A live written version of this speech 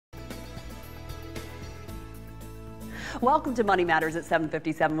Welcome to Money Matters at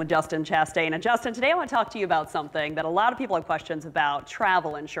 7:57 with Justin Chastain. And Justin, today I want to talk to you about something that a lot of people have questions about: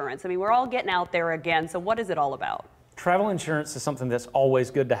 travel insurance. I mean, we're all getting out there again, so what is it all about? Travel insurance is something that's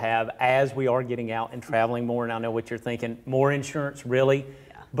always good to have as we are getting out and traveling more. And I know what you're thinking, more insurance, really?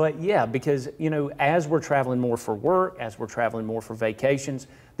 Yeah. But yeah, because, you know, as we're traveling more for work, as we're traveling more for vacations,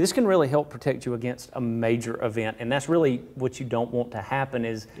 this can really help protect you against a major event. And that's really what you don't want to happen,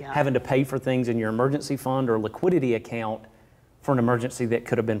 is having to pay for things in your emergency fund or liquidity account for an emergency that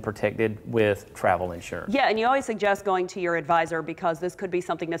could have been protected with travel insurance. Yeah, and you always suggest going to your advisor because this could be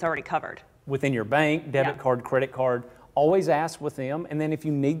something that's already covered. Within your bank, debit card, credit card, always ask with them. And then if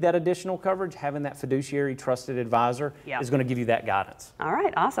you need that additional coverage, having that fiduciary trusted advisor is going to give you that guidance. All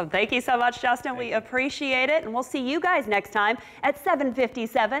right, awesome. Thank you so much, Justin. We appreciate it. And we'll see you guys next time at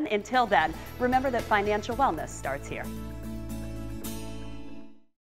 7:57. Until then, remember that financial wellness starts here.